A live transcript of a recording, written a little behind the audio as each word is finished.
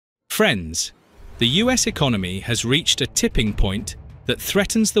Friends, the US economy has reached a tipping point that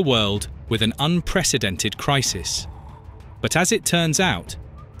threatens the world with an unprecedented crisis. But as it turns out,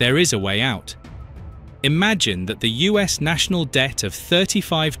 there is a way out. Imagine that the US national debt of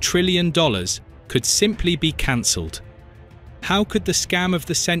 $35 trillion could simply be cancelled. How could the scam of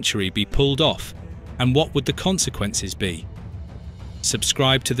the century be pulled off, and what would the consequences be?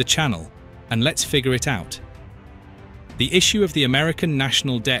 Subscribe to the channel, and let's figure it out. The issue of the American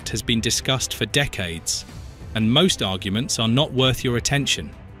national debt has been discussed for decades, and most arguments are not worth your attention.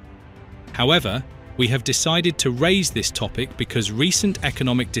 However, we have decided to raise this topic because recent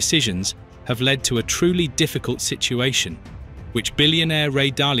economic decisions have led to a truly difficult situation, which billionaire Ray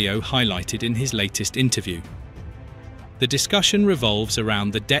Dalio highlighted in his latest interview. The discussion revolves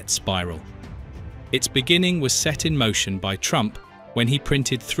around the debt spiral. Its beginning was set in motion by Trump when he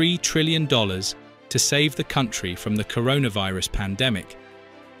printed $3 trillion to save the country from the coronavirus pandemic.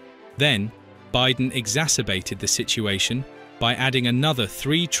 Then, Biden exacerbated the situation by adding another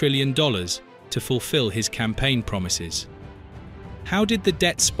 $3 trillion to fulfill his campaign promises. How did the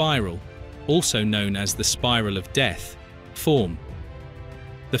debt spiral, also known as the spiral of death, form?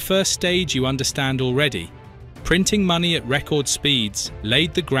 The first stage you understand already. Printing money at record speeds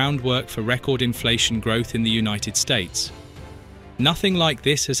laid the groundwork for record inflation growth in the United States. Nothing like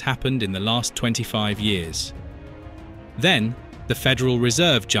this has happened in the last 25 years. Then, the Federal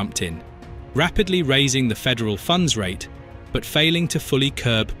Reserve jumped in, rapidly raising the federal funds rate, but failing to fully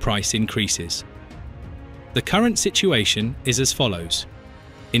curb price increases. The current situation is as follows.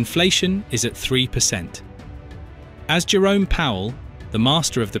 Inflation is at 3%. As Jerome Powell, the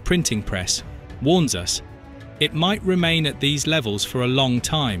master of the printing press, warns us, it might remain at these levels for a long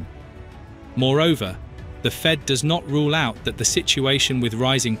time. Moreover, the Fed does not rule out that the situation with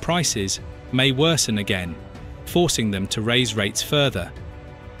rising prices may worsen again, forcing them to raise rates further.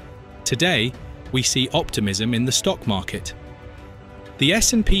 Today, we see optimism in the stock market. The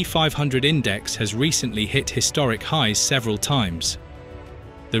S&P 500 index has recently hit historic highs several times.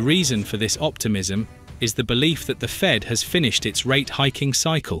 The reason for this optimism is the belief that the Fed has finished its rate hiking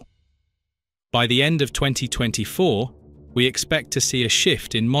cycle. By the end of 2024, we expect to see a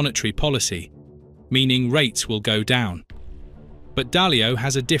shift in monetary policy, meaning rates will go down. But Dalio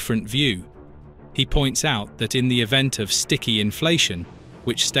has a different view. He points out that in the event of sticky inflation,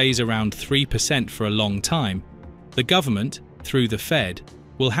 which stays around 3% for a long time, the government, through the Fed,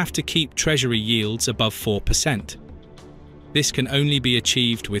 will have to keep Treasury yields above 4%. This can only be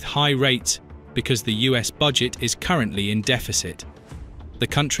achieved with high rates because the US budget is currently in deficit. The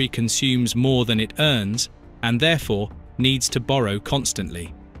country consumes more than it earns and therefore needs to borrow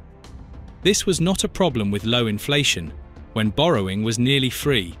constantly. This was not a problem with low inflation, when borrowing was nearly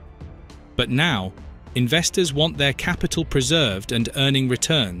free. But now, investors want their capital preserved and earning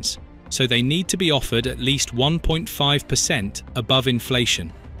returns, so they need to be offered at least 1.5% above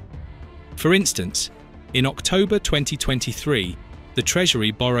inflation. For instance, in October 2023, the Treasury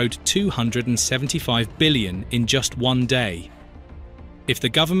borrowed $275 billion in just one day. If the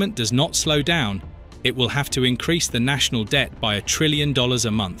government does not slow down, it will have to increase the national debt by $1 trillion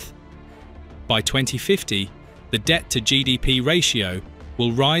a month. By 2050, the debt-to-GDP ratio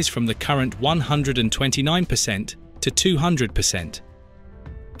will rise from the current 129% to 200%.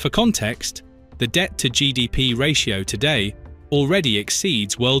 For context, the debt-to-GDP ratio today already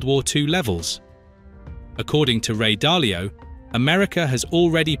exceeds World War II levels. According to Ray Dalio, America has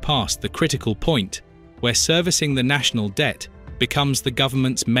already passed the critical point where servicing the national debt becomes the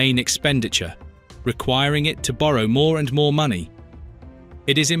government's main expenditure, requiring it to borrow more and more money.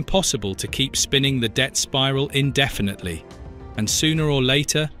 It is impossible to keep spinning the debt spiral indefinitely, and sooner or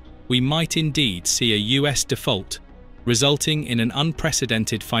later, we might indeed see a US default, resulting in an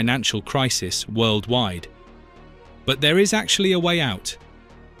unprecedented financial crisis worldwide. But there is actually a way out.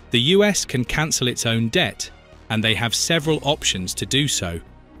 The US can cancel its own debt, and they have several options to do so.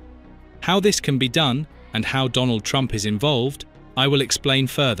 How this can be done, and how Donald Trump is involved, I will explain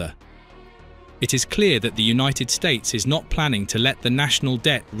further. It is clear that the United States is not planning to let the national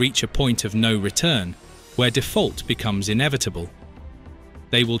debt reach a point of no return, where default becomes inevitable.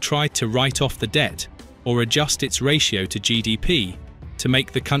 They will try to write off the debt or adjust its ratio to GDP to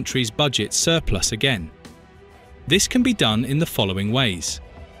make the country's budget surplus again. This can be done in the following ways.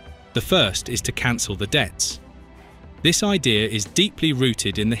 The first is to cancel the debts. This idea is deeply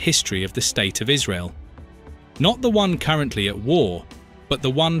rooted in the history of the State of Israel. Not the one currently at war, but the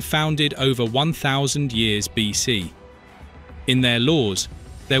one founded over 1,000 years BC. In their laws,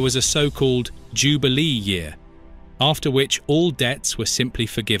 there was a so-called Jubilee year, after which all debts were simply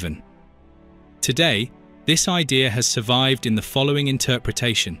forgiven. Today, this idea has survived in the following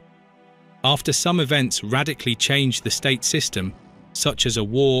interpretation. After some events radically change the state system, such as a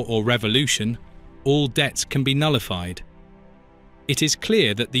war or revolution, all debts can be nullified. It is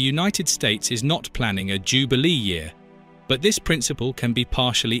clear that the United States is not planning a Jubilee year, but this principle can be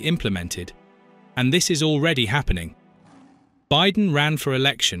partially implemented, and this is already happening. Biden ran for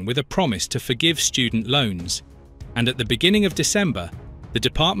election with a promise to forgive student loans, and at the beginning of December, the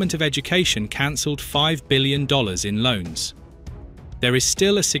Department of Education cancelled $5 billion in loans. There is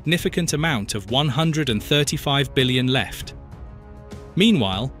still a significant amount of $135 billion left.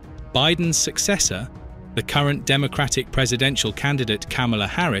 Meanwhile, Biden's successor, the current Democratic presidential candidate Kamala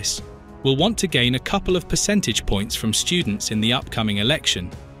Harris, will want to gain a couple of percentage points from students in the upcoming election,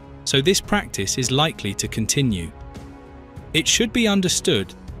 so this practice is likely to continue. It should be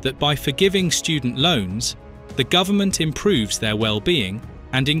understood that by forgiving student loans, the government improves their well-being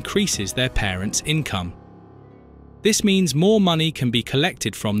and increases their parents' income. This means more money can be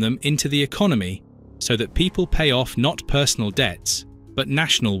collected from them into the economy so that people pay off not personal debts, but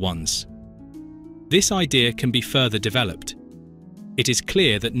national ones. This idea can be further developed. It is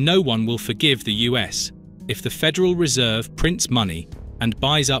clear that no one will forgive the US if the Federal Reserve prints money and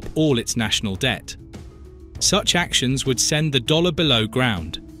buys up all its national debt. Such actions would send the dollar below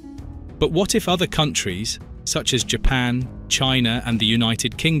ground. But what if other countries, such as Japan, China, and the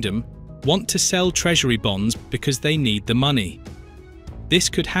United Kingdom, want to sell treasury bonds because they need the money? This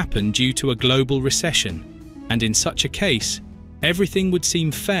could happen due to a global recession, and in such a case, everything would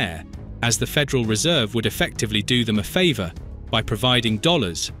seem fair, as the Federal Reserve would effectively do them a favor by providing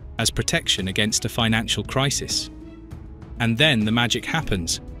dollars as protection against a financial crisis. And then the magic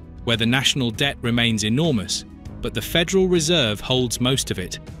happens, where the national debt remains enormous, but the Federal Reserve holds most of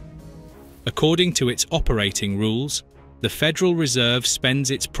it. According to its operating rules, the Federal Reserve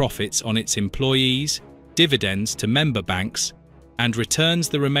spends its profits on its employees, dividends to member banks, and returns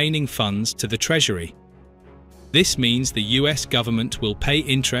the remaining funds to the Treasury. This means the US government will pay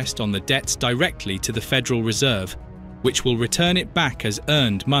interest on the debts directly to the Federal Reserve, which will return it back as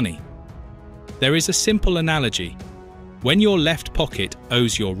earned money. There is a simple analogy. When your left pocket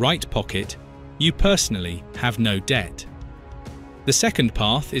owes your right pocket, you personally have no debt. The second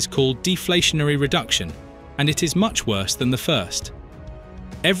path is called deflationary reduction, and it is much worse than the first.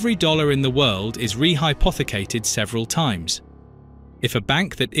 Every dollar in the world is rehypothecated several times. If a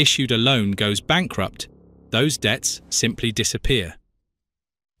bank that issued a loan goes bankrupt, those debts simply disappear.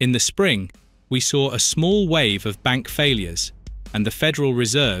 In the spring, we saw a small wave of bank failures, and the Federal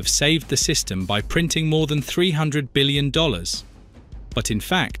Reserve saved the system by printing more than $300 billion. But in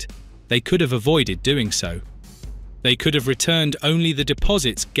fact, they could have avoided doing so. They could have returned only the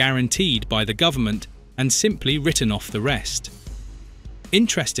deposits guaranteed by the government and simply written off the rest.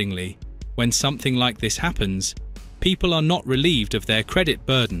 Interestingly, when something like this happens, people are not relieved of their credit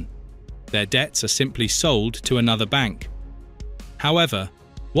burden. Their debts are simply sold to another bank. However,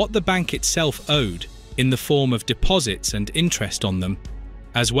 what the bank itself owed, in the form of deposits and interest on them,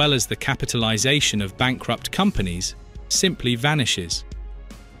 as well as the capitalization of bankrupt companies, simply vanishes.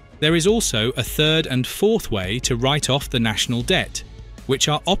 There is also a third and fourth way to write off the national debt, which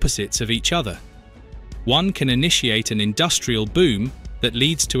are opposites of each other. One can initiate an industrial boom that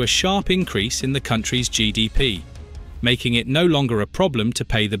leads to a sharp increase in the country's GDP, making it no longer a problem to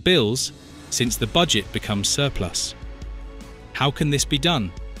pay the bills since the budget becomes surplus. How can this be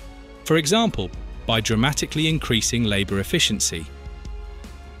done? For example, by dramatically increasing labor efficiency.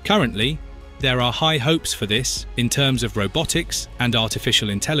 Currently, there are high hopes for this in terms of robotics and artificial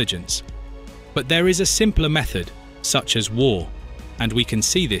intelligence. But there is a simpler method, such as war, and we can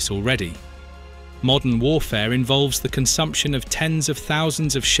see this already. Modern warfare involves the consumption of tens of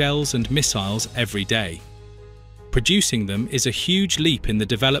thousands of shells and missiles every day. Producing them is a huge leap in the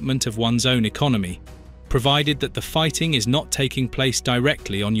development of one's own economy, provided that the fighting is not taking place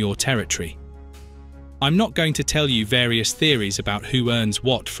directly on your territory. I'm not going to tell you various theories about who earns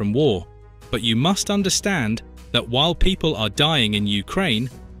what from war, but you must understand that while people are dying in Ukraine,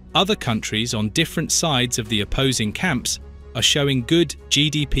 other countries on different sides of the opposing camps are showing good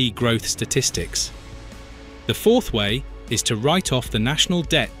GDP growth statistics. The fourth way is to write off the national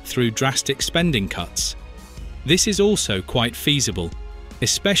debt through drastic spending cuts. This is also quite feasible,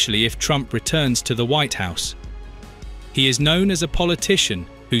 especially if Trump returns to the White House. He is known as a politician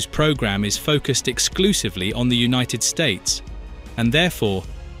whose program is focused exclusively on the United States, and therefore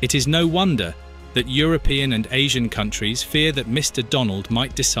it is no wonder that European and Asian countries fear that Mr. Donald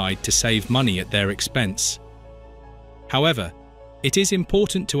might decide to save money at their expense. However, it is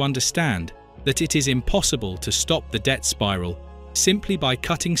important to understand that it is impossible to stop the debt spiral simply by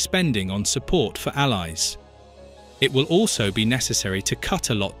cutting spending on support for allies. It will also be necessary to cut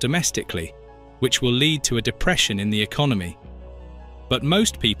a lot domestically, which will lead to a depression in the economy. But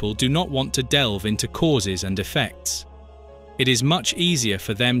most people do not want to delve into causes and effects. It is much easier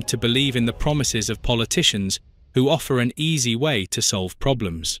for them to believe in the promises of politicians who offer an easy way to solve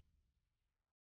problems.